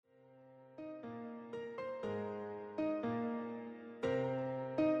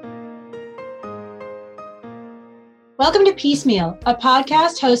Welcome to Piecemeal, a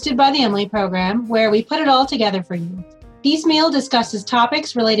podcast hosted by the Emily Program, where we put it all together for you. Piecemeal discusses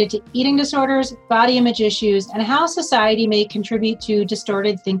topics related to eating disorders, body image issues, and how society may contribute to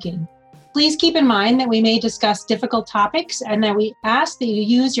distorted thinking. Please keep in mind that we may discuss difficult topics and that we ask that you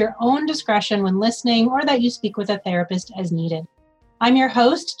use your own discretion when listening or that you speak with a therapist as needed. I'm your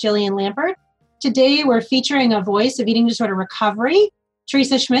host, Jillian Lampert. Today, we're featuring a voice of eating disorder recovery.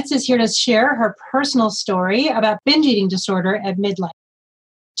 Teresa Schmitz is here to share her personal story about binge eating disorder at midlife.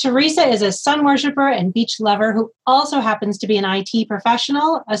 Teresa is a sun worshiper and beach lover who also happens to be an IT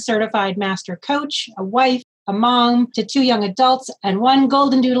professional, a certified master coach, a wife, a mom to 2 young adults, and 1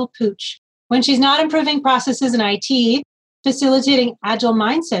 golden doodle pooch. When she's not improving processes in IT, facilitating agile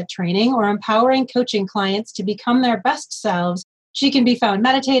mindset training, or empowering coaching clients to become their best selves, she can be found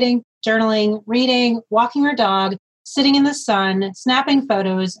meditating, journaling, reading, walking her dog, sitting in the sun, snapping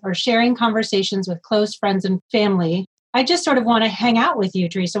photos, or sharing conversations with close friends and family. I just sort of want to hang out with you,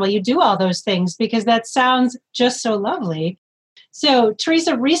 Teresa, while you do all those things, because that sounds just so lovely. So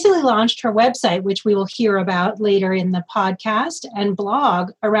Teresa recently launched her website, which we will hear about later in the podcast, and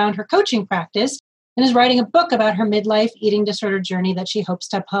blog around her coaching practice, and is writing a book about her midlife eating disorder journey that she hopes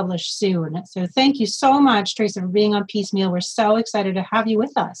to publish soon. So thank you so much, Teresa, for being on Piecemeal. We're so excited to have you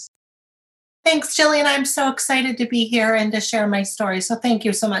with us. Thanks, Jillian. I'm so excited to be here and to share my story. So thank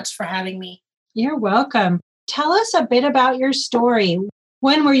you so much for having me. You're welcome. Tell us a bit about your story.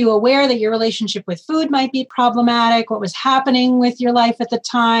 When were you aware that your relationship with food might be problematic? What was happening with your life at the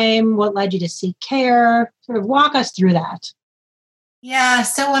time? What led you to seek care? Sort of walk us through that. Yeah,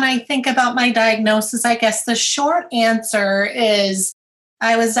 so when I think about my diagnosis, I guess the short answer is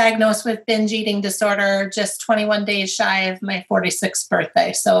I was diagnosed with binge eating disorder just 21 days shy of my 46th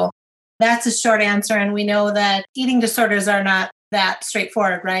birthday. So that's a short answer. And we know that eating disorders are not that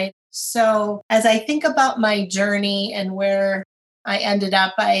straightforward, right? So as I think about my journey and where I ended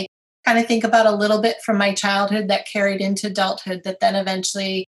up, I kind of think about a little bit from my childhood that carried into adulthood that then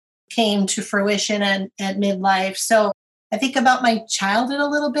eventually came to fruition at midlife. So I think about my childhood a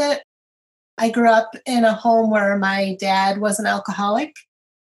little bit. I grew up in a home where my dad was an alcoholic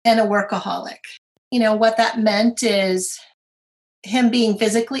and a workaholic. You know, what that meant is him being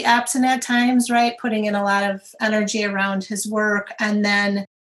physically absent at times, right? Putting in a lot of energy around his work, and then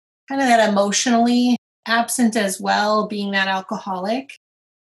kind of that emotionally absent as well, being that alcoholic.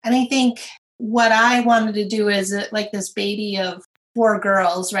 And I think what I wanted to do is like this baby of 4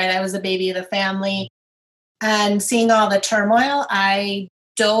 girls, right? I was the baby of the family. And seeing all the turmoil, I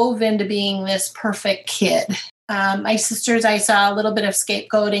dove into being this perfect kid. My sisters, I saw a little bit of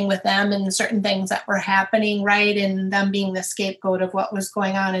scapegoating with them and certain things that were happening, right? And them being the scapegoat of what was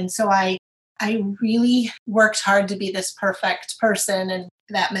going on. And so I really worked hard to be this perfect person. And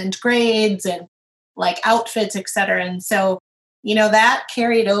that meant grades and like outfits, et cetera. And so, you know, that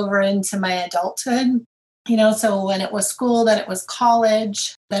carried over into my adulthood. You know, so when it was school, then it was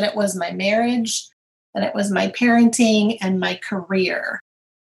college, then it was my marriage, then it was my parenting and my career.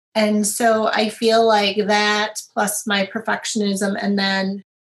 And so I feel like that plus my perfectionism, and then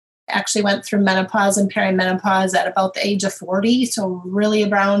actually went through menopause and perimenopause at about the age of 40. So really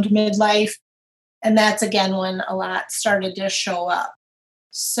around midlife. And that's again when a lot started to show up.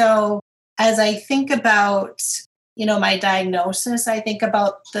 So as I think about, you know, my diagnosis, I think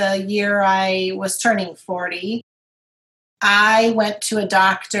about the year I was turning 40. I went to a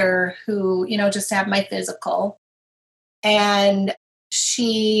doctor who, you know, just had my physical, and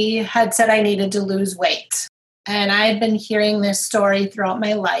she had said I needed to lose weight. And I had been hearing this story throughout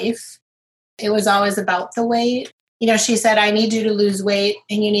my life. It was always about the weight. You know, she said, I need you to lose weight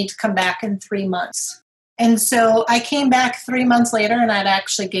and you need to come back in 3 months. And so I came back 3 months later and I'd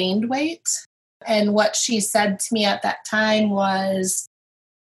actually gained weight. And what she said to me at that time was,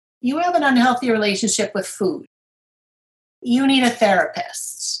 you have an unhealthy relationship with food. You need a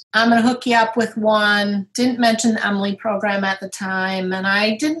therapist. I'm going to hook you up with one. Didn't mention the Emily program at the time, and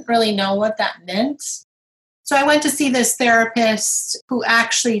I didn't really know what that meant. So I went to see this therapist who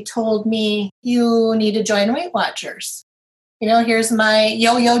actually told me, you need to join Weight Watchers. You know, here's my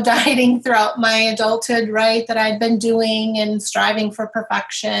yo-yo dieting throughout my adulthood, right, that I'd been doing and striving for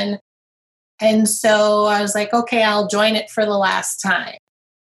perfection. And so I was like, okay, I'll join it for the last time.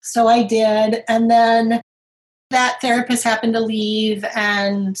 So I did. And then that therapist happened to leave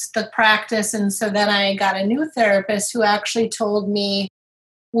and the practice. And so then I got a new therapist who actually told me,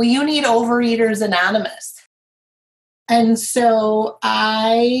 well, you need Overeaters Anonymous. And so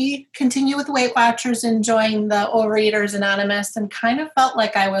I continued with Weight Watchers and joined the Overeaters Anonymous and kind of felt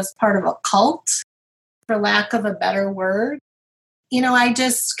like I was part of a cult, for lack of a better word. You know, I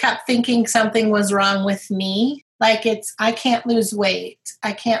just kept thinking something was wrong with me, Like I can't lose weight.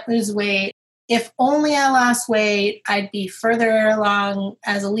 I can't lose weight. If only I lost weight, I'd be further along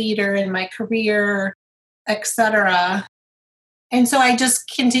as a leader in my career, etc. And so I just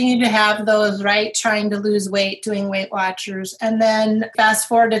continued to have those, right? Trying to lose weight, doing Weight Watchers. And then fast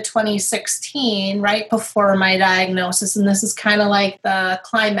forward to 2016, right before my diagnosis. And this is kind of like the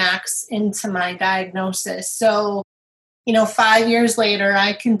climax into my diagnosis. So, 5 years later,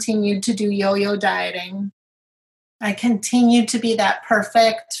 I continued to do yo-yo dieting. I continued to be that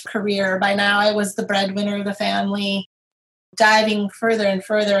perfect career. By now, I was the breadwinner of the family, diving further and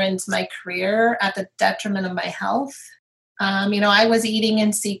further into my career at the detriment of my health. I was eating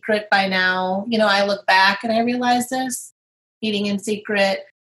in secret by now. I look back and I realize this, eating in secret,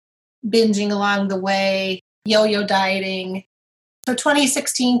 binging along the way, yo-yo dieting. So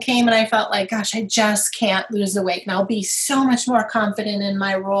 2016 came and I felt like, gosh, I just can't lose the weight. And I'll be so much more confident in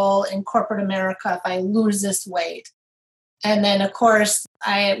my role in corporate America if I lose this weight. And then, of course,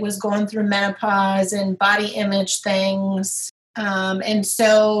 I was going through menopause and body image things. And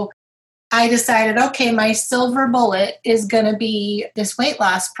so I decided, okay, my silver bullet is going to be this weight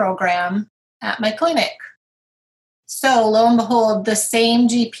loss program at my clinic. So lo and behold, the same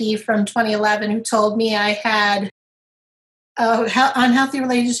GP from 2011 who told me I had an unhealthy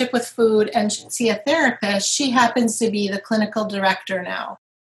relationship with food and should see a therapist, she happens to be the clinical director now.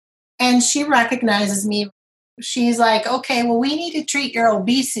 And she recognizes me. She's like, okay, well, we need to treat your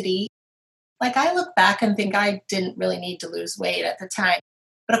obesity. Like, I look back and think I didn't really need to lose weight at the time.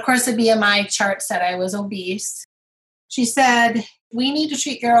 But of course, the BMI chart said I was obese. She said, we need to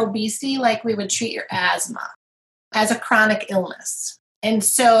treat your obesity like we would treat your asthma as a chronic illness. And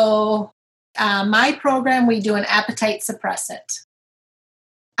so my program, we do an appetite suppressant.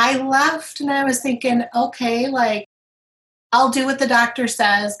 I left and I was thinking, okay, like, I'll do what the doctor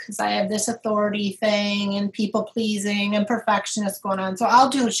says because I have this authority thing and people pleasing and perfectionist going on. So I'll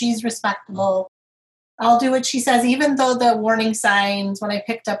do it. She's respectable. I'll do what she says, even though the warning signs when I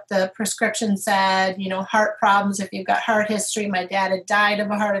picked up the prescription said, heart problems, if you've got heart history. My dad had died of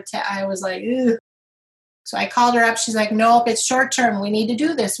a heart attack. I was like, ugh. So I called her up. She's like, nope, it's short term. We need to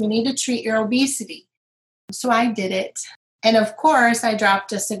do this. We need to treat your obesity. So I did it. And of course, I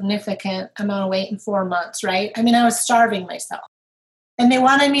dropped a significant amount of weight in 4 months, right? I mean, I was starving myself. And they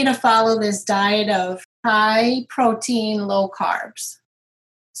wanted me to follow this diet of high protein, low carbs.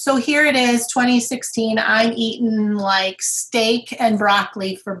 So here it is, 2016. I'm eating like steak and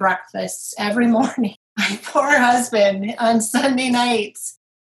broccoli for breakfast every morning. My poor husband on Sunday nights,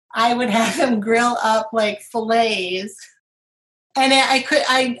 I would have him grill up like fillets. And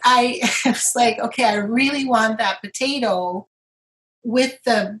I was like, okay, I really want that potato with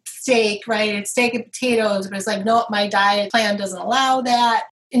the steak, right? It's steak and potatoes. But it's like, no, my diet plan doesn't allow that.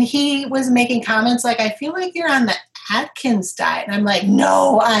 And he was making comments like, I feel like you're on the Atkins diet. And I'm like,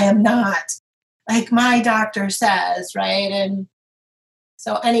 no, I am not. Like my doctor says, right? And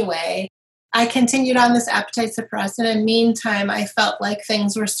so anyway, I continued on this appetite suppressant. And meantime, I felt like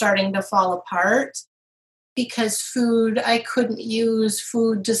things were starting to fall apart because I couldn't use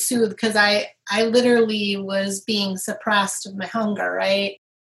food to soothe because I literally was being suppressed of my hunger, right?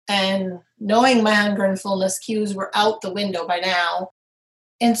 And knowing my hunger and fullness cues were out the window by now.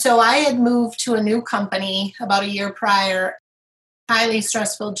 And so I had moved to a new company about a year prior, highly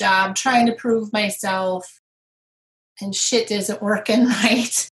stressful job, trying to prove myself, and shit isn't working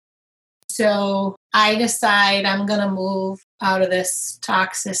right. So I decide I'm going to move out of this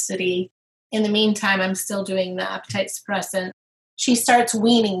toxicity. In the meantime, I'm still doing the appetite suppressant. She starts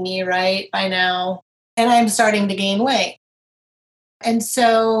weaning me, right, by now, and I'm starting to gain weight. And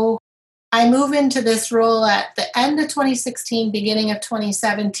so I move into this role at the end of 2016, beginning of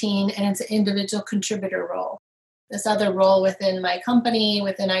 2017, and it's an individual contributor role, this other role within my company,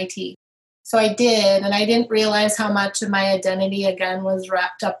 within IT. So I did, and I didn't realize how much of my identity, again, was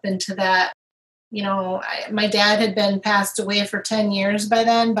wrapped up into that. My dad had been passed away for 10 years by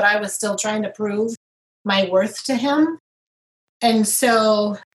then, but I was still trying to prove my worth to him. And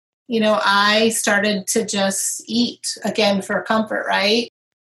so, I started to just eat again for comfort, right?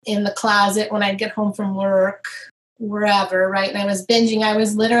 In the closet when I'd get home from work, wherever, right? And I was binging. I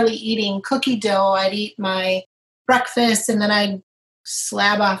was literally eating cookie dough. I'd eat my breakfast and then I'd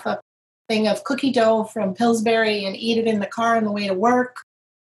slab off a thing of cookie dough from Pillsbury and eat it in the car on the way to work,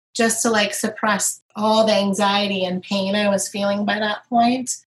 just to suppress all the anxiety and pain I was feeling by that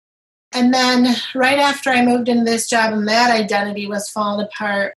point. And then right after I moved into this job and that identity was falling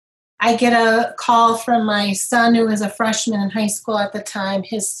apart, I get a call from my son who was a freshman in high school at the time.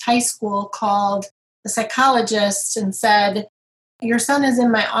 His high school called the psychologist and said, your son is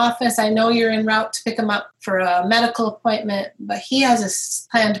in my office. I know you're en route to pick him up for a medical appointment, but he has a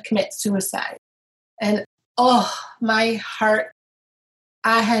plan to commit suicide. And oh, my heart,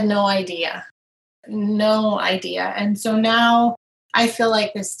 I had no idea. No idea. And so now I feel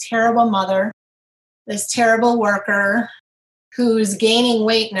like this terrible mother, this terrible worker who's gaining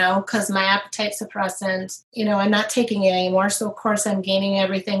weight now because my appetite suppressant, I'm not taking it anymore. So of course I'm gaining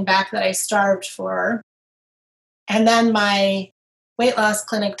everything back that I starved for. And then my weight loss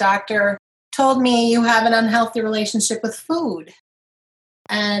clinic doctor told me you have an unhealthy relationship with food.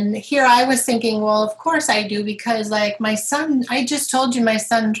 And here I was thinking, well, of course I do, because like my son, I just told you my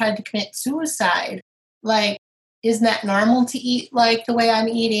son tried to commit suicide. Like, isn't that normal to eat like the way I'm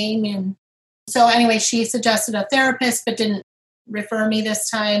eating? And so anyway, she suggested a therapist, but didn't refer me this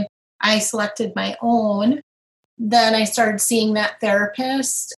time. I selected my own. Then I started seeing that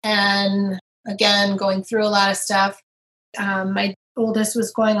therapist and again, going through a lot of stuff. My oldest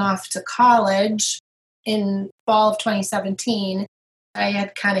was going off to college in fall of 2017. I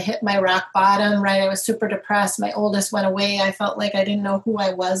had kind of hit my rock bottom, right? I was super depressed. My oldest went away. I felt like I didn't know who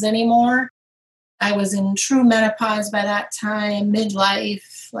I was anymore. I was in true menopause by that time,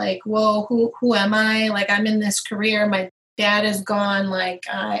 midlife, like, whoa, who am I? Like, I'm in this career. My dad is gone. Like,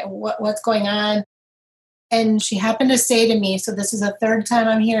 what's going on? And she happened to say to me, so this is the third time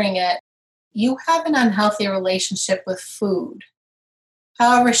I'm hearing it, you have an unhealthy relationship with food.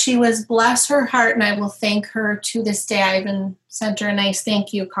 However, she was, bless her heart, and I will thank her to this day. I even sent her a nice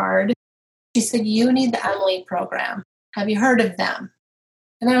thank you card. She said, you need the Emily program. Have you heard of them?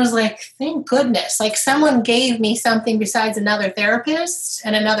 And I was like, thank goodness. Like someone gave me something besides another therapist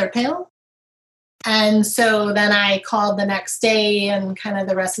and another pill. And so then I called the next day and kind of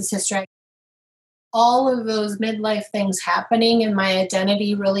the rest is history. All of those midlife things happening and my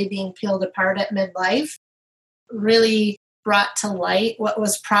identity really being peeled apart at midlife really brought to light what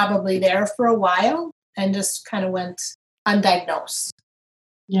was probably there for a while and just kind of went undiagnosed.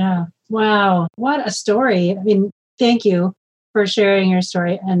 Yeah. Wow. What a story. I mean, thank you for sharing your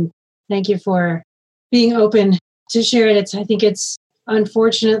story and thank you for being open to share it. I think it's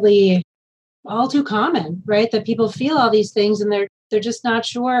unfortunately all too common, right? That people feel all these things and they're just not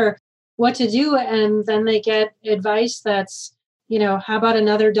sure what to do. And then they get advice that's, how about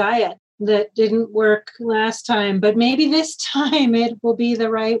another diet that didn't work last time, but maybe this time it will be the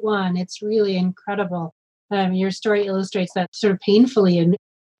right one. It's really incredible. Your story illustrates that sort of painfully and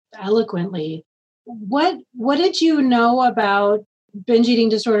eloquently. What did you know about binge eating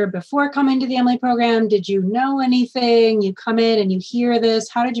disorder before coming to the Emily program? Did you know anything? You come in and you hear this.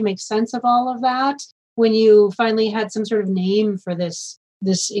 How did you make sense of all of that when you finally had some sort of name for this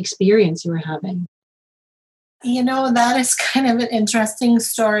experience you were having? That is kind of an interesting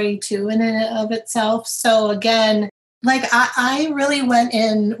story too in and of itself. So again, like I really went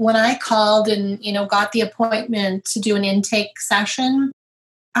in when I called and, got the appointment to do an intake session.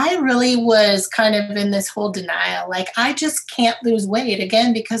 I really was kind of in this whole denial. Like, I just can't lose weight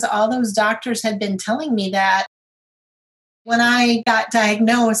again, because all those doctors had been telling me that. When I got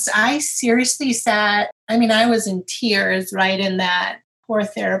diagnosed, I seriously I was in tears right in that poor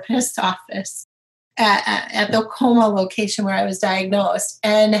therapist's office at the Como location where I was diagnosed.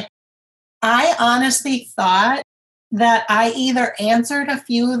 And I honestly thought that I either answered a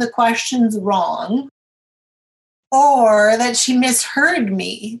few of the questions wrong or that she misheard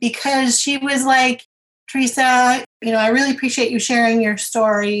me, because she was like, Teresa, I really appreciate you sharing your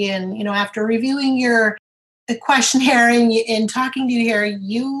story. And, after reviewing your questionnaire and talking to you here,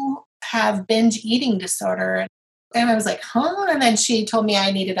 you have binge eating disorder. And I was like, huh? And then she told me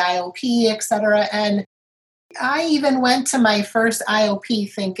I needed IOP, et cetera. And I even went to my first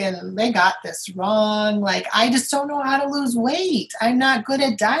IOP thinking they got this wrong. Like, I just don't know how to lose weight. I'm not good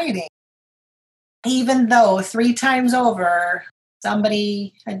at dieting. Even though 3 times over,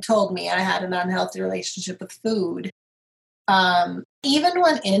 somebody had told me I had an unhealthy relationship with food. Even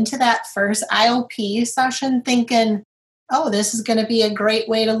went into that first IOP session thinking, oh, this is going to be a great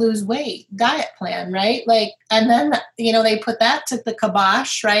way to lose weight, diet plan, right? Like, and then, they put that to the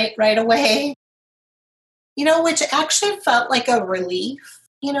kibosh, right away, which actually felt like a relief,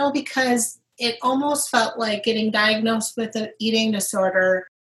 because it almost felt like getting diagnosed with an eating disorder.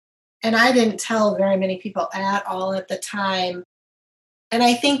 And I didn't tell very many people at all at the time. And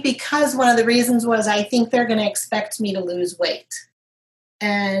I think because one of the reasons was I think they're going to expect me to lose weight.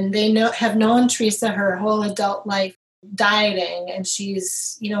 And they have known Teresa her whole adult life dieting. And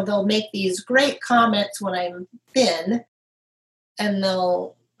she's, they'll make these great comments when I'm thin and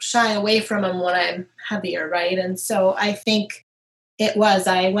they'll shy away from them when I'm heavier, right? And so I think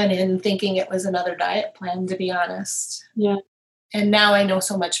I went in thinking it was another diet plan, to be honest. Yeah. And now I know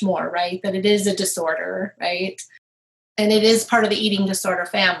so much more, right? That it is a disorder, right? And it is part of the eating disorder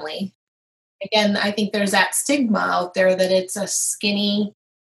family. Again, I think there's that stigma out there that it's a skinny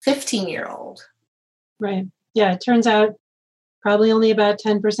 15-year-old. Right. Yeah. It turns out probably only about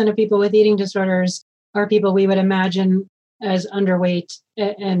 10% of people with eating disorders are people we would imagine as underweight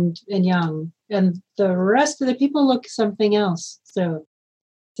and young. And the rest of the people look something else. So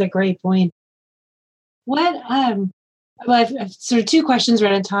it's a great point. Well, I've sort of two questions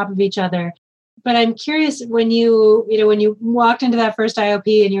right on top of each other. But I'm curious when when you walked into that first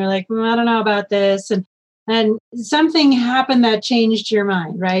IOP and you're like, I don't know about this. And something happened that changed your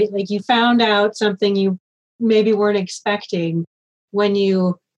mind, right? Like you found out something you maybe weren't expecting when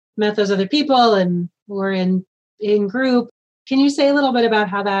you met those other people and were in group. Can you say a little bit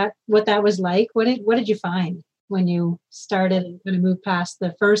about what that was like? What did you find when you started and kind of moved past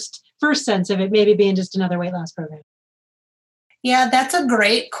the first sense of it maybe being just another weight loss program? Yeah, that's a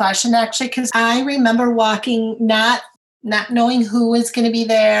great question, actually, because I remember walking, not knowing who was going to be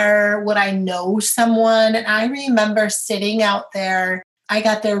there. Would I know someone? And I remember sitting out there. I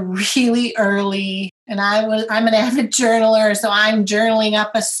got there really early, and I'm an avid journaler, so I'm journaling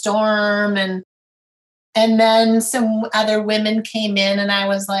up a storm, and then some other women came in, and I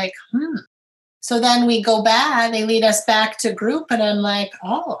was like, So then we go back. They lead us back to group, and I'm like,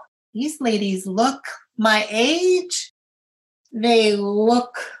 oh, these ladies look my age. They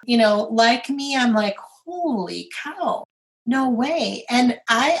look, like me. I'm like, holy cow, no way. And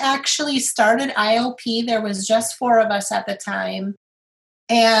I actually started IOP. There was just 4 of us at the time.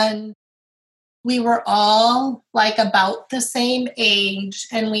 And we were all like about the same age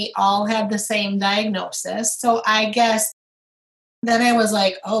and we all had the same diagnosis. So I guess then I was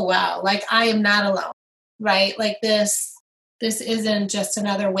like, oh, wow, like I am not alone, right? Like this isn't just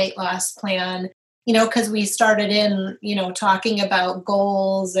another weight loss plan. Because we started in, talking about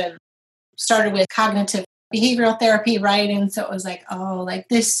goals and started with cognitive behavioral therapy, right? And so it was like, oh, like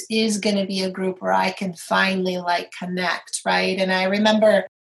this is going to be a group where I can finally like connect, right? And I remember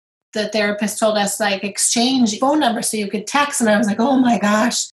the therapist told us like exchange phone numbers so you could text. And I was like, oh my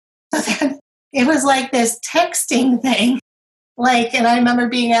gosh. So then it was like this texting thing. And I remember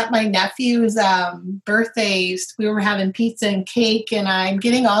being at my nephew's birthdays. We were having pizza and cake, and I'm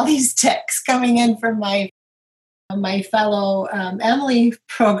getting all these texts coming in from my fellow Emily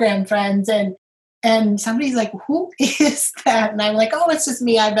program friends, and somebody's like, "Who is that?" And I'm like, "Oh, it's just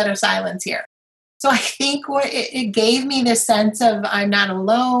me. I better silence here." So I think it gave me this sense of I'm not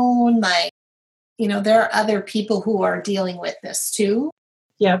alone. Like, there are other people who are dealing with this too.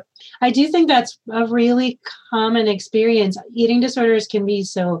 Yep. I do think that's a really common experience. Eating disorders can be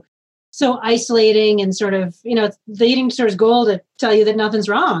so isolating and sort of, the eating disorder's goal to tell you that nothing's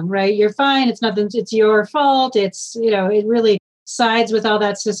wrong, right? You're fine. It's your fault. It's, it really sides with all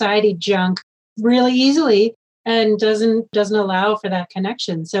that society junk really easily and doesn't allow for that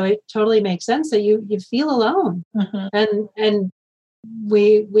connection. So it totally makes sense that you feel alone. Mm-hmm. And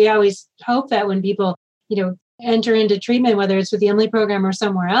we always hope that when people, enter into treatment, whether it's with the Emily program or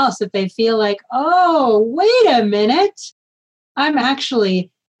somewhere else, that they feel like, oh, wait a minute, I'm actually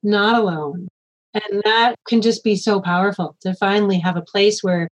not alone. And that can just be so powerful to finally have a place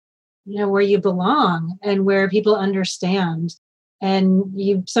where, where you belong and where people understand. And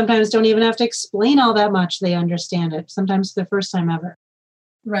you sometimes don't even have to explain all that much. They understand it. Sometimes the first time ever.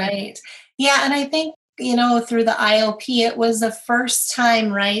 Right. Yeah. And I think, through the IOP, it was the first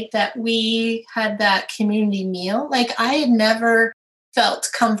time, right, that we had that community meal. Like I had never felt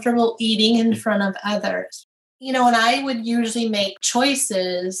comfortable eating in front of others. And I would usually make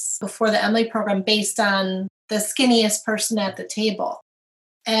choices before the Emily program based on the skinniest person at the table.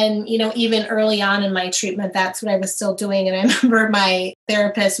 And, even early on in my treatment, that's what I was still doing. And I remember my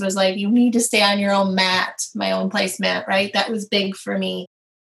therapist was like, you need to stay on your own mat, my own placemat, right? That was big for me.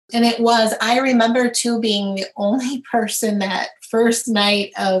 And I remember too being the only person that first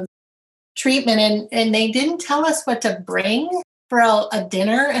night of treatment and they didn't tell us what to bring for a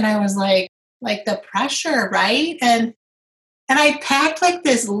dinner. And I was like the pressure, right? And I packed like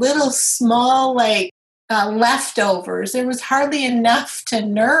this little small, leftovers. There was hardly enough to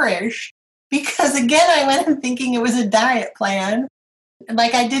nourish because again, I went in thinking it was a diet plan.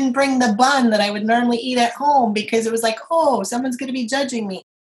 Like I didn't bring the bun that I would normally eat at home because it was like, oh, someone's going to be judging me.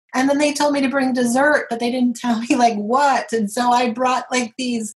 And then they told me to bring dessert, but they didn't tell me like what. And so I brought like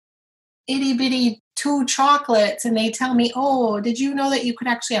these itty bitty 2 chocolates and they tell me, oh, did you know that you could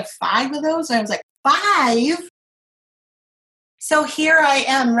actually have 5 of those? And I was like, 5? So here I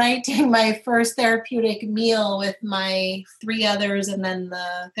am, right, doing my first therapeutic meal with my 3 others and then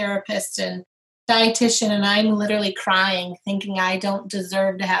the therapist. And dietitian and I'm literally crying, thinking I don't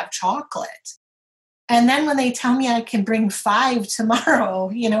deserve to have chocolate. And then when they tell me I can bring 5 tomorrow,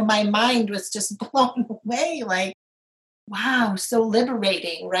 my mind was just blown away. Like, wow, so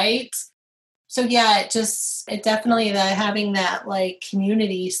liberating, right? So yeah, it definitely having that like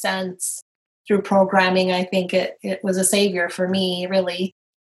community sense through programming, I think it was a savior for me, really.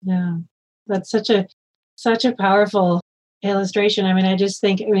 Yeah. That's such a powerful illustration. I mean,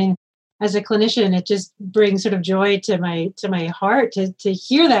 as a clinician, it just brings sort of joy to my heart to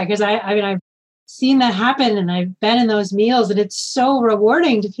hear that, because I've seen that happen and I've been in those meals, and it's so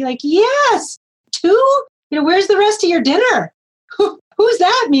rewarding to feel like, yes, 2, where's the rest of your dinner? Who's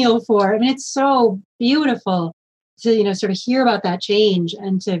that meal for? I mean, it's so beautiful to, sort of hear about that change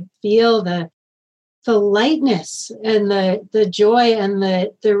and to feel the lightness and the joy and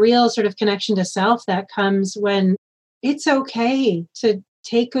the real sort of connection to self that comes when it's okay to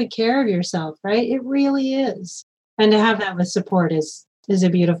take good care of yourself, right? It really is. And to have that with support is a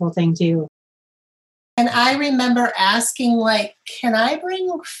beautiful thing too. And I remember asking, like, can I bring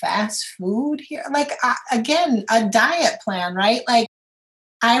fast food here? Like, again, a diet plan, right? Like,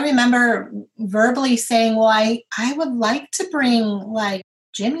 I remember verbally saying, well, I would like to bring like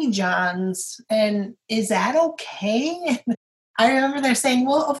Jimmy John's, and is that okay? And I remember they're saying,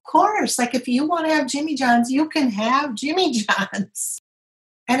 well, of course, like if you want to have Jimmy John's, you can have Jimmy John's.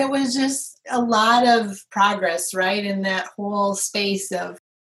 And it was just a lot of progress, right? In that whole space of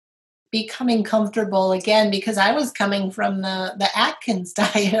becoming comfortable again, because I was coming from the Atkins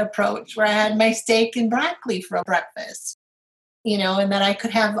diet approach where I had my steak and broccoli for breakfast, and that I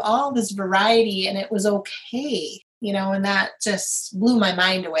could have all this variety and it was okay, and that just blew my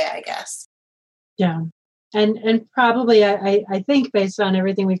mind away, I guess. Yeah. And probably I think based on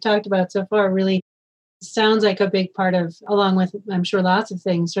everything we've talked about so far, really sounds like a big part of, along with, I'm sure, lots of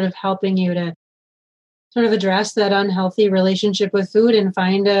things, sort of helping you to sort of address that unhealthy relationship with food and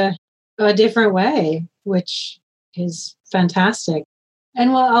find a different way, which is fantastic.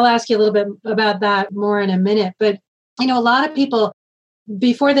 And I'll ask you a little bit about that more in a minute. But, a lot of people,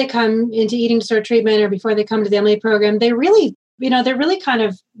 before they come into eating disorder treatment or before they come to the Emily program, they really, they're really kind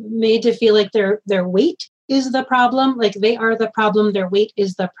of made to feel like their weight is the problem. Like they are the problem. Their weight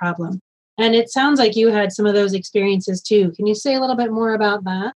is the problem. And it sounds like you had some of those experiences too. Can you say a little bit more about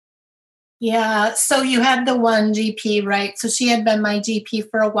that? Yeah. So you had the one GP, right? So she had been my GP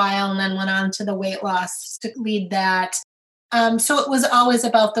for a while and then went on to the weight loss to lead that. So it was always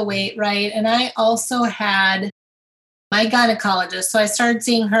about the weight, right? And I also had my gynecologist. So I started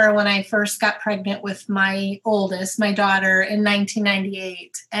seeing her when I first got pregnant with my oldest, my daughter, in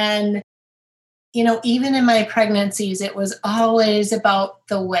 1998. And, even in my pregnancies, it was always about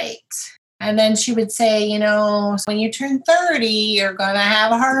the weight. And then she would say, when you turn 30, you're going to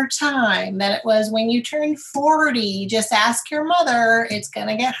have a harder time. Then it was when you turn 40, just ask your mother, it's going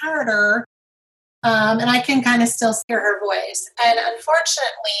to get harder. And I can kind of still hear her voice. And unfortunately,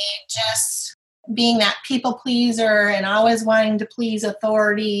 just being that people pleaser and always wanting to please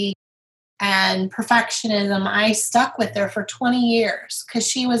authority and perfectionism, I stuck with her for 20 years because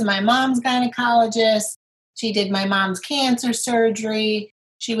she was my mom's gynecologist. She did my mom's cancer surgery.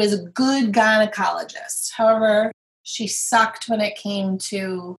 She was a good gynecologist. However, she sucked when it came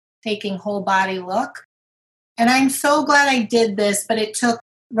to taking whole body look. And I'm so glad I did this, but it took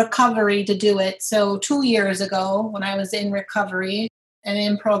recovery to do it. So 2 years ago, when I was in recovery and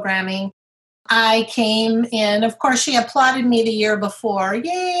in programming, I came in. Of course, she applauded me the year before.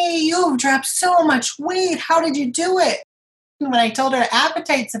 Yay, you've dropped so much weight. How did you do it? And when I told her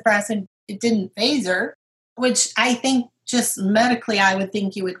appetite suppressant, it didn't faze her, which I think just medically, I would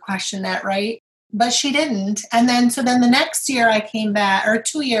think you would question that, right? But she didn't. And then the next year I came back, or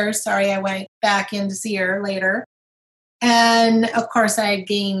 2 years, sorry, I went back in to see her later. And of course I had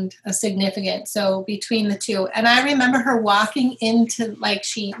gained a significant, so between the two. And I remember her walking into, like,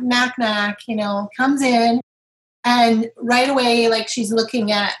 she knock, comes in, and right away, like, she's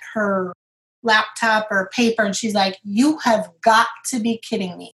looking at her laptop or paper and she's like, you have got to be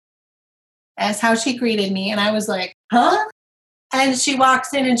kidding me. That's how she greeted me. And I was like, huh? And she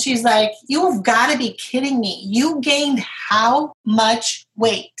walks in and she's like, you've got to be kidding me. You gained how much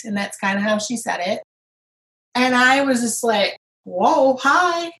weight? And that's kind of how she said it. And I was just like, whoa,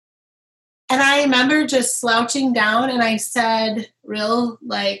 hi. And I remember just slouching down and I said,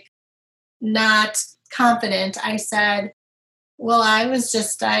 not confident. I said, well, I was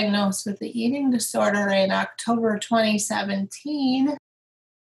just diagnosed with the eating disorder in October 2017.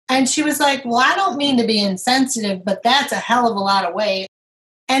 And she was like, well, I don't mean to be insensitive, but that's a hell of a lot of weight.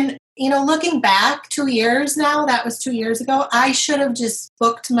 And, looking back 2 years now, that was 2 years ago, I should have just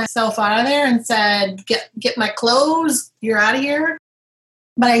booked myself out of there and said, get my clothes, you're out of here.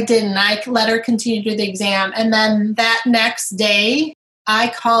 But I didn't. I let her continue to do the exam. And then that next day, I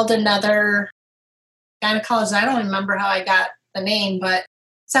called another gynecologist. I don't remember how I got the name, but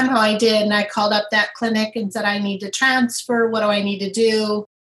somehow I did. And I called up that clinic and said, I need to transfer. What do I need to do?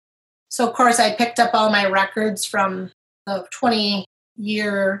 So, of course, I picked up all my records from the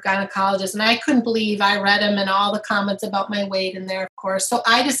 20-year gynecologist. And I couldn't believe I read them and all the comments about my weight in there, of course. So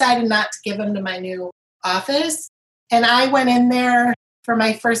I decided not to give them to my new office. And I went in there for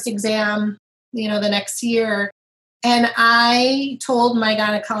my first exam, the next year. And I told my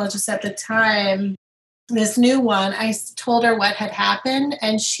gynecologist at the time, this new one, I told her what had happened.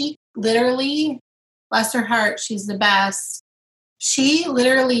 And she literally, bless her heart, she's the best. She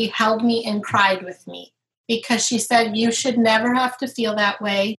literally held me and cried with me because she said, you should never have to feel that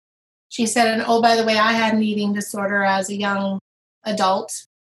way. She said, and oh, by the way, I had an eating disorder as a young adult.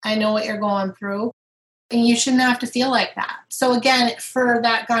 I know what you're going through. And you shouldn't have to feel like that. So again, for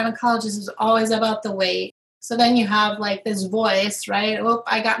that gynecologist, it's always about the weight. So then you have like this voice, right? Oh,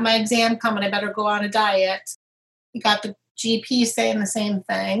 I got my exam coming. I better go on a diet. You got the GP saying the same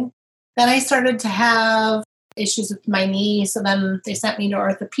thing. Then I started to have issues with my knee. So then they sent me to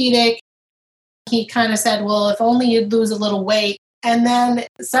orthopedic. He kind of said, well, if only you'd lose a little weight. And then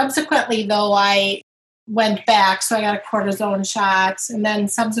subsequently, though, I went back. So I got a cortisone shot and then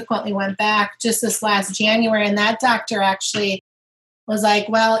subsequently went back just this last January. And that doctor actually was like,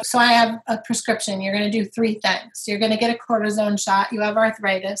 well, so I have a prescription. You're going to do 3 things. You're going to get a cortisone shot. You have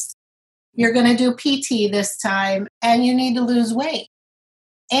arthritis. You're going to do PT this time and you need to lose weight.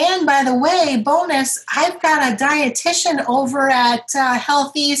 And by the way, bonus, I've got a dietitian over at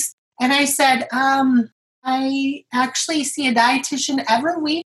Health East. And I said, I actually see a dietitian every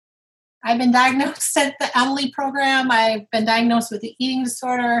week. I've been diagnosed at the Emily program. I've been diagnosed with the eating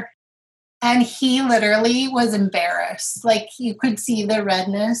disorder. And he literally was embarrassed. Like you could see the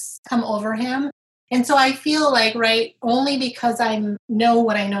redness come over him. And so I feel like, right, only because I know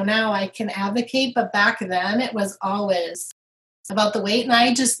what I know now, I can advocate. But back then it was always about the weight. And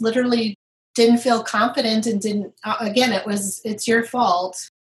I just literally didn't feel confident and didn't, again, it's your fault.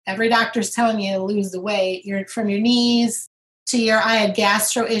 Every doctor's telling you to lose the weight. You're from your knees to I had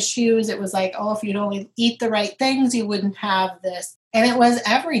gastro issues. It was like, oh, if you'd only eat the right things, you wouldn't have this. And it was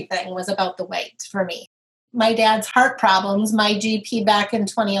everything was about the weight for me. My dad's heart problems, my GP back in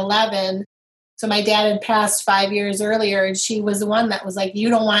 2011. So my dad had passed 5 years earlier, and she was the one that was like, you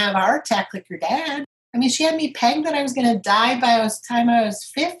don't want to have a heart attack like your dad. I mean, she had me pegged that I was going to die by the time I was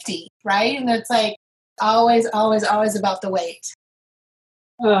 50, right? And it's like always, always, always about the weight.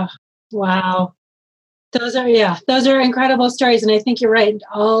 Oh, wow. Those are incredible stories. And I think you're right.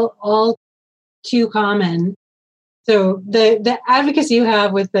 All too common. So the advocacy you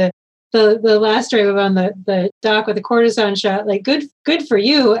have with the last story on the doc with the cortisone shot, like good for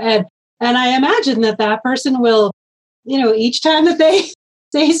you. And I imagine that person will, each time that they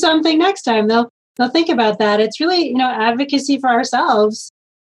say something next time, they'll think about that. It's really, advocacy for ourselves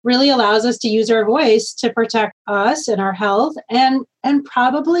really allows us to use our voice to protect us and our health and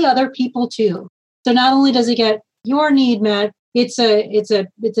probably other people too. So not only does it get your need met, it's a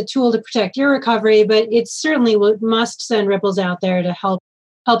tool to protect your recovery, but it certainly must send ripples out there to help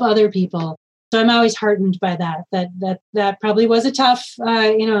other people. So I'm always heartened by that probably was a tough,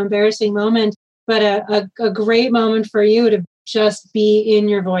 embarrassing moment, but a great moment for you to just be in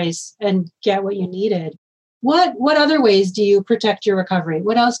your voice and get what you needed. What other ways do you protect your recovery?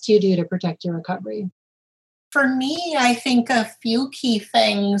 What else do you do to protect your recovery? For me, I think a few key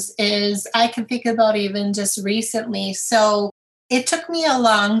things is I can think about even just recently. So it took me a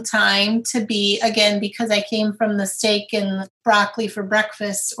long time to be, again, because I came from the steak and broccoli for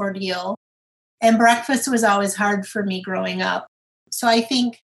breakfast ordeal. And breakfast was always hard for me growing up. So I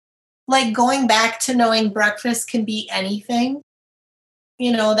think like going back to knowing breakfast can be anything.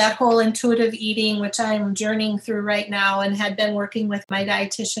 That whole intuitive eating, which I'm journeying through right now and had been working with my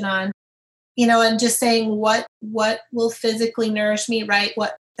dietitian on, and just saying what will physically nourish me, right?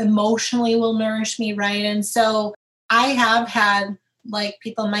 What emotionally will nourish me, right? And so I have had like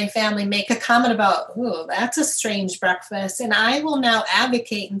people in my family make a comment about, oh, that's a strange breakfast. And I will now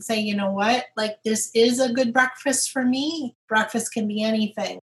advocate and say, you know what, like this is a good breakfast for me. Breakfast can be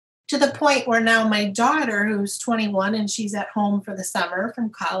anything. To the point where now my daughter, who's 21 and she's at home for the summer from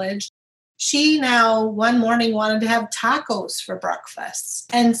college, she now one morning wanted to have tacos for breakfast.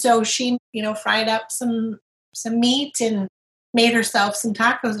 And so she, fried up some meat and made herself some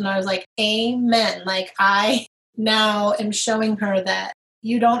tacos. And I was like, amen. Like I now am showing her that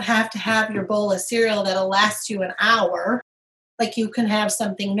you don't have to have your bowl of cereal that'll last you an hour. Like you can have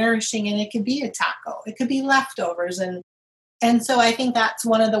something nourishing, and it could be a taco. It could be leftovers. And so I think that's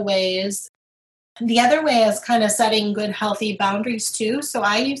one of the ways. The other way is kind of setting good, healthy boundaries too. So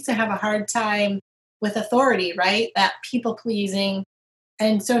I used to have a hard time with authority, right? That people pleasing.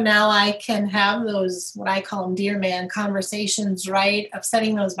 And so now I can have those, what I call them dear man conversations, right? Of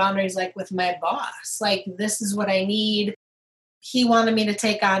setting those boundaries, like with my boss, like this is what I need. He wanted me to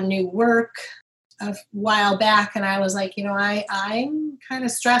take on new work a while back. And I was like, I'm kind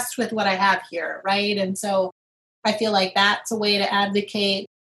of stressed with what I have here, right? And so I feel like that's a way to advocate.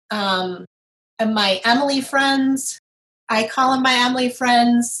 And my Emily friends, I call them my Emily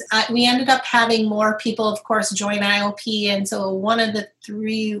friends. We ended up having more people, of course, join IOP. And so one of the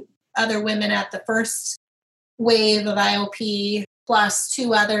 3 other women at the first wave of IOP, plus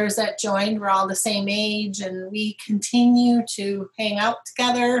 2 others that joined, were all the same age. And we continue to hang out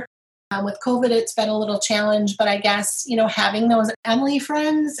together. With COVID, it's been a little challenge, but I guess, having those Emily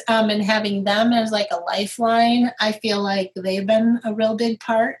friends and having them as like a lifeline, I feel like they've been a real big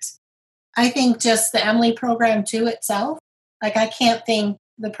part. I think just the Emily program too itself, like I can't thank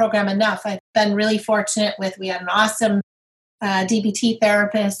the program enough. I've been really fortunate we had an awesome DBT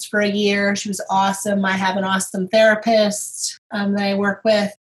therapist for a year. She was awesome. I have an awesome therapist that I work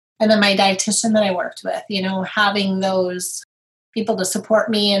with. And then my dietitian that I worked with, having those people to support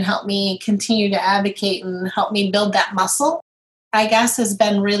me and help me continue to advocate and help me build that muscle, I guess has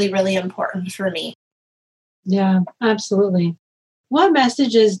been really, really important for me. Yeah, absolutely. What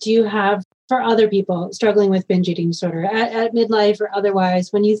messages do you have for other people struggling with binge eating disorder at midlife or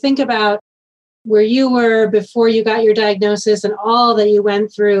otherwise, when you think about where you were before you got your diagnosis and all that you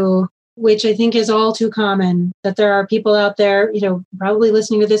went through, which I think is all too common, that there are people out there, probably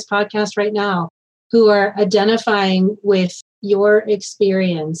listening to this podcast right now, who are identifying with your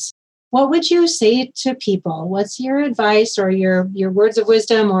experience. What would you say to people? What's your advice or your words of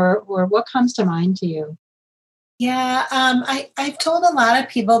wisdom or what comes to mind to you? Yeah, I've told a lot of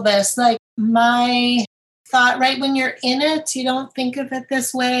people this, like my thought, right? When you're in it, you don't think of it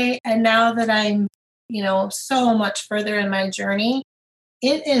this way. And now that I'm, so much further in my journey,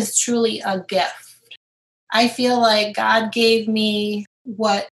 it is truly a gift. I feel like God gave me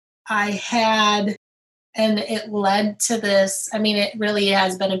what I had, and it led to this. I mean, it really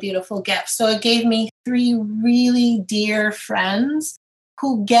has been a beautiful gift. So it gave me 3 really dear friends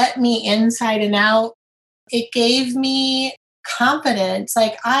who get me inside and out. It gave me confidence.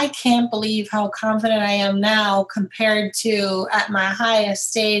 Like, I can't believe how confident I am now compared to at my highest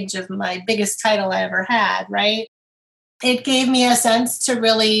stage of my biggest title I ever had, right? It gave me a sense to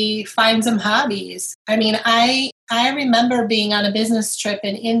really find some hobbies. I mean, I remember being on a business trip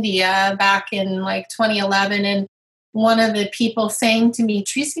in India back in like 2011, and one of the people saying to me,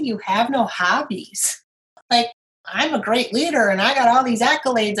 "Teresa, you have no hobbies." Like, I'm a great leader and I got all these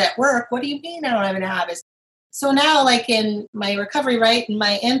accolades at work. What do you mean I don't have any hobbies? So now, like in my recovery, right, in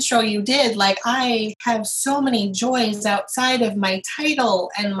my intro you did, like I have so many joys outside of my title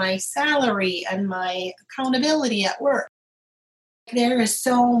and my salary and my accountability at work. There is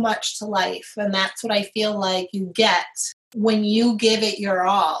so much to life, and that's what I feel like you get when you give it your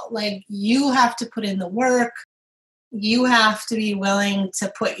all. Like, you have to put in the work. You have to be willing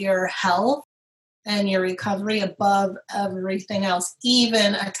to put your health and your recovery above everything else,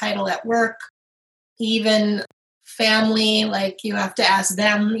 even a title at work, even family. Like, you have to ask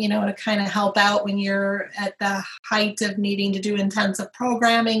them, to kind of help out when you're at the height of needing to do intensive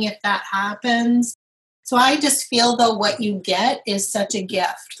programming, if that happens. So I just feel, though, what you get is such a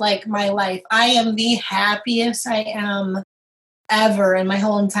gift. Like, my life, I am the happiest I am ever in my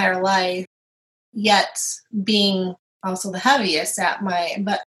whole entire life, yet being also the heaviest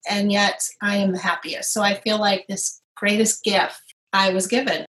and yet I am the happiest. So I feel like this greatest gift I was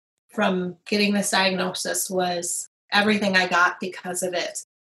given from getting this diagnosis was everything I got because of it.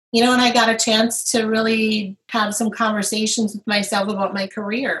 And I got a chance to really have some conversations with myself about my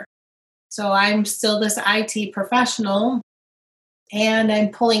career. So I'm still this IT professional, and I'm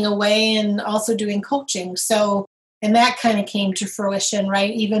pulling away and also doing coaching. So, and that kind of came to fruition,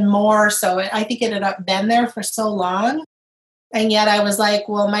 right? Even more so. I think it had been there for so long. And yet I was like,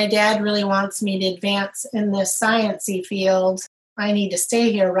 well, my dad really wants me to advance in this sciencey field. I need to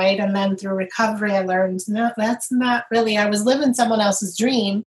stay here, right? And then through recovery, I learned, no, that's not really, I was living someone else's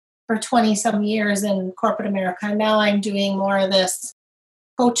dream for 20 some years in corporate America. And now I'm doing more of this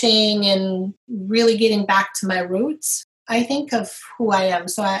coaching and really getting back to my roots, I think, of who I am.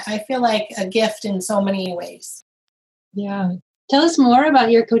 So I feel like a gift in so many ways. Yeah. Tell us more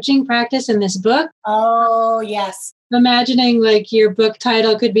about your coaching practice in this book. Oh, yes. Imagining like your book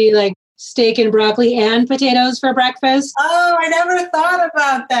title could be like steak and broccoli and potatoes for breakfast. Oh, I never thought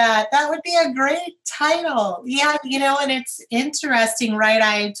about that. That would be a great title. Yeah, and it's interesting, right?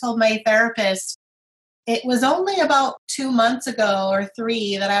 I told my therapist, it was only about 2 months ago or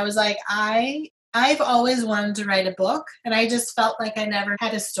 3 that I was like, I've always wanted to write a book, and I just felt like I never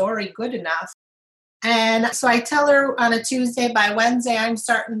had a story good enough. And so I tell her on a Tuesday, by Wednesday, I'm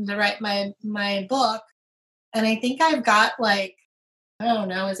starting to write my book. And I think I've got like, I don't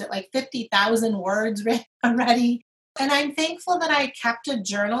know, is it like 50,000 words written already? And I'm thankful that I kept a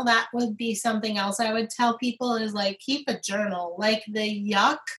journal. That would be something else I would tell people is like, keep a journal. Like the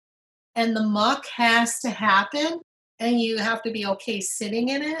yuck and the muck has to happen, and you have to be okay sitting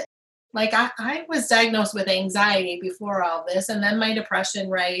in it. Like I was diagnosed with anxiety before all this, and then my depression,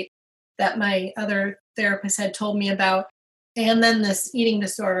 right, that my other therapist had told me about, and then this eating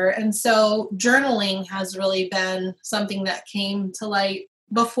disorder. And so journaling has really been something that came to light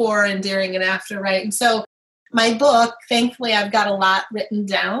before and during and after, right? And so my book, thankfully, I've got a lot written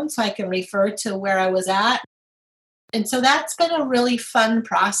down so I can refer to where I was at. And so that's been a really fun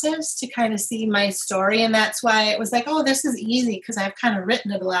process to kind of see my story. And that's why it was like, oh, this is easy because I've kind of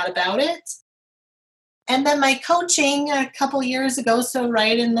written a lot about it. And then my coaching a couple years ago, so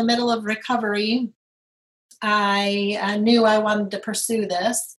right in the middle of recovery, I knew I wanted to pursue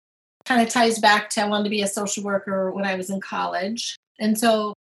this. Kind of ties back to I wanted to be a social worker when I was in college. And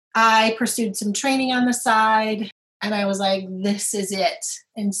so I pursued some training on the side, and I was like, this is it.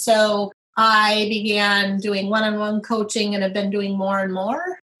 And so I began doing one-on-one coaching and have been doing more and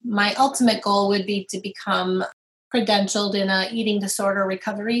more. My ultimate goal would be to become credentialed in a eating disorder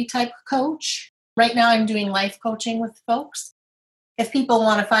recovery type coach. Right now I'm doing life coaching with folks. If people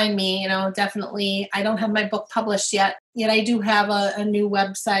want to find me, definitely, I don't have my book published yet I do have a new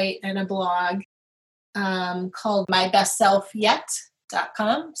website and a blog called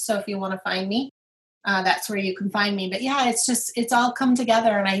mybestselfyet.com. So if you want to find me, that's where you can find me. But yeah, it's all come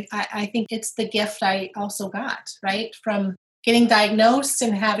together. And I think it's the gift I also got, right? From getting diagnosed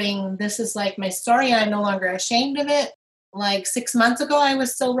and having, this is like my story. I'm no longer ashamed of it. Like 6 months ago, I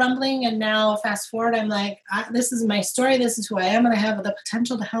was still rumbling. And now fast forward, I'm like, this is my story. This is who I am. And I have the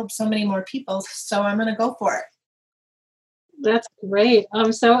potential to help so many more people. So I'm going to go for it. That's great.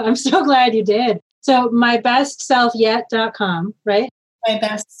 I'm so glad you did. So mybestselfyet.com, right?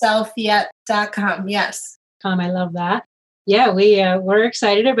 Mybestselfyet.com. Yes. I love that. Yeah, we're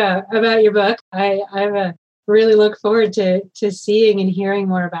excited about your book. I really look forward to seeing and hearing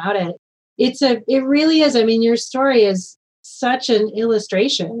more about it. It really is. I mean, your story is such an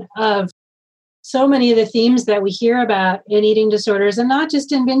illustration of so many of the themes that we hear about in eating disorders, and not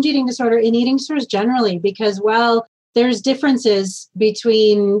just in binge eating disorder, in eating disorders generally, because while there's differences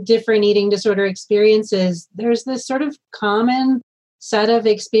between different eating disorder experiences, there's this sort of common set of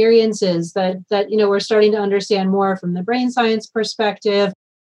experiences that we're starting to understand more from the brain science perspective.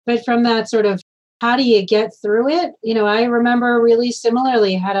 But from that sort of, how do you get through it? I remember really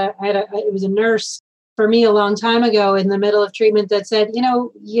similarly it was a nurse for me a long time ago in the middle of treatment that said,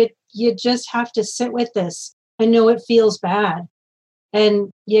 you just have to sit with this. I know it feels bad,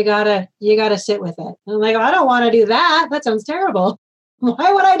 and you gotta sit with it. And I'm like, I don't want to do that. That sounds terrible.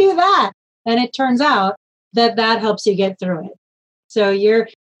 Why would I do that? And it turns out that helps you get through it. So your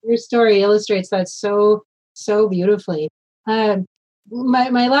story illustrates that so beautifully. My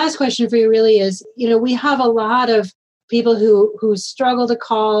last question for you really is, we have a lot of people who struggle to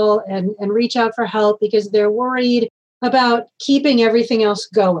call and reach out for help because they're worried about keeping everything else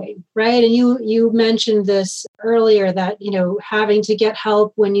going, right? And you mentioned this earlier that, having to get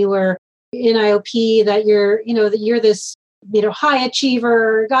help when you were in IOP, that you're this, high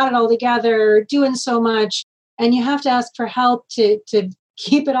achiever, got it all together, doing so much, and you have to ask for help to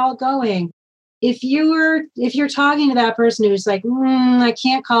keep it all going. If you're talking to that person who's like, I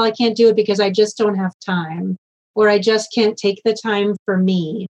can't call, I can't do it because I just don't have time, or I just can't take the time for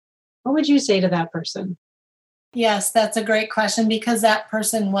me, what would you say to that person? Yes, that's a great question, because that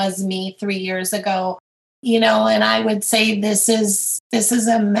person was me 3 years ago, and I would say this is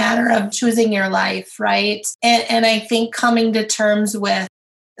a matter of choosing your life, right? And I think coming to terms with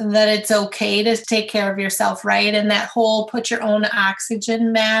that it's okay to take care of yourself, right? And that whole put your own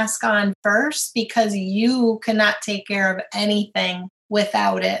oxygen mask on first, because you cannot take care of anything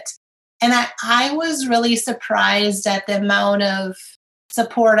without it. And I was really surprised at the amount of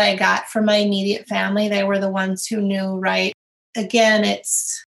support I got from my immediate family. They were the ones who knew, right? Again,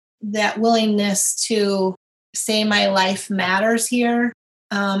 it's that willingness to say my life matters here.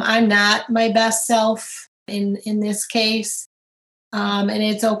 I'm not my best self in this case. And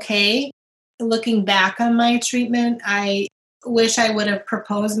it's okay. Looking back on my treatment, I wish I would have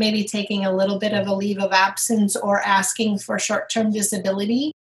proposed maybe taking a little bit of a leave of absence or asking for short-term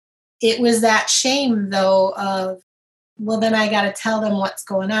disability. It was that shame, though, of, well, then I got to tell them what's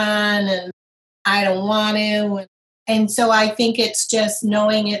going on and I don't want to. And so I think it's just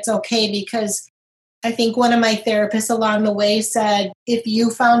knowing it's okay, because I think one of my therapists along the way said, if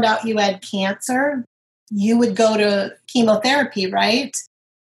you found out you had cancer, you would go to chemotherapy, right?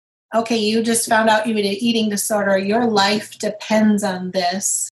 Okay, you just found out you had an eating disorder. Your life depends on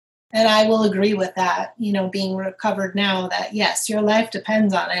this. And I will agree with that, being recovered now, that yes, your life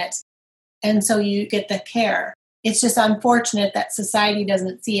depends on it. And so you get the care. It's just unfortunate that society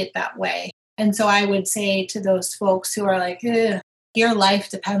doesn't see it that way. And so I would say to those folks who are like, your life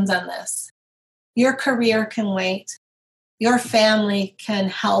depends on this. Your career can wait. Your family can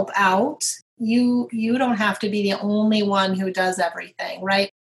help out. You don't have to be the only one who does everything, right?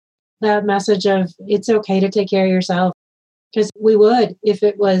 That message of it's okay to take care of yourself, because we would if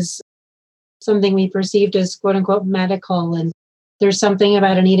it was something we perceived as quote unquote medical, and there's something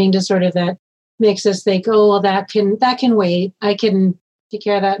about an eating disorder that makes us think, oh, well, that can wait. I can take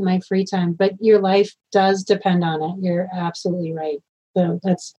care of that in my free time. But your life does depend on it. You're absolutely right. So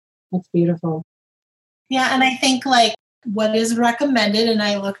that's beautiful. Yeah, and I think like what is recommended, and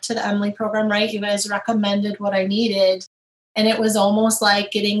I looked to the Emily program, right? You guys recommended what I needed. And it was almost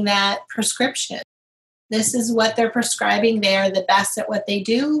like getting that prescription. This is what they're prescribing. They're the best at what they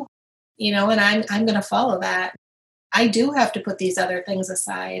do, and I'm going to follow that. I do have to put these other things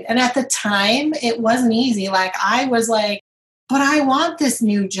aside. And at the time, it wasn't easy. Like I was like, but I want this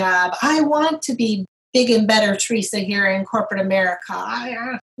new job. I want to be big and better Teresa here in corporate America.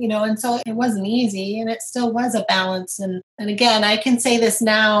 And so it wasn't easy, and it still was a balance. And again, I can say this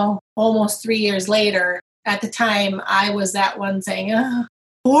now, almost 3 years later. At the time, I was that one saying,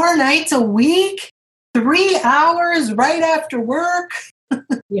 4 nights a week, 3 hours right after work.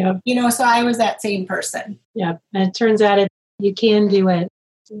 Yeah. So I was that same person. Yeah. And it turns out you can do it.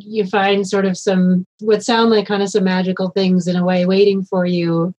 You find sort of some, what sound like kind of some magical things in a way waiting for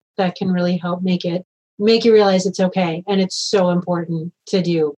you that can really help make you realize it's okay. And it's so important to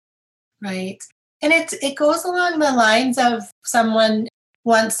do. Right. And it goes along the lines of someone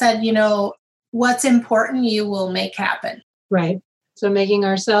once said, what's important, you will make happen. Right. So making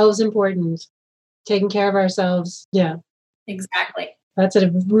ourselves important, taking care of ourselves. Yeah. Exactly. That's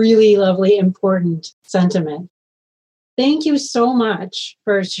a really lovely, important sentiment. Thank you so much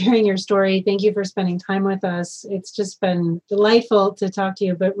for sharing your story. Thank you for spending time with us. It's just been delightful to talk to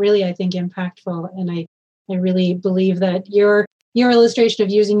you, but really, I think impactful. And I really believe that your illustration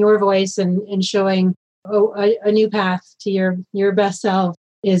of using your voice and showing a new path to your best self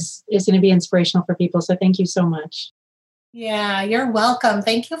is going to be inspirational for people. So thank you so much. Yeah, you're welcome.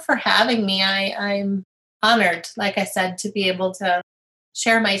 Thank you for having me. I'm honored, like I said, to be able to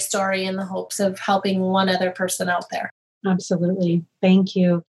share my story in the hopes of helping one other person out there. Absolutely. Thank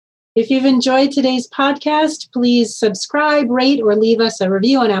you. If you've enjoyed today's podcast, please subscribe, rate, or leave us a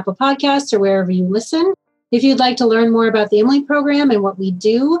review on Apple Podcasts or wherever you listen. If you'd like to learn more about the Emily program and what we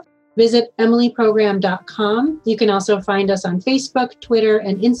do, visit emilyprogram.com. You can also find us on Facebook, Twitter,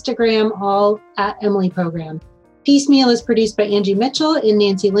 and Instagram, all at Emily Program. Piecemeal is produced by Angie Mitchell and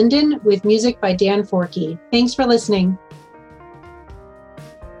Nancy Linden with music by Dan Forkey. Thanks for listening.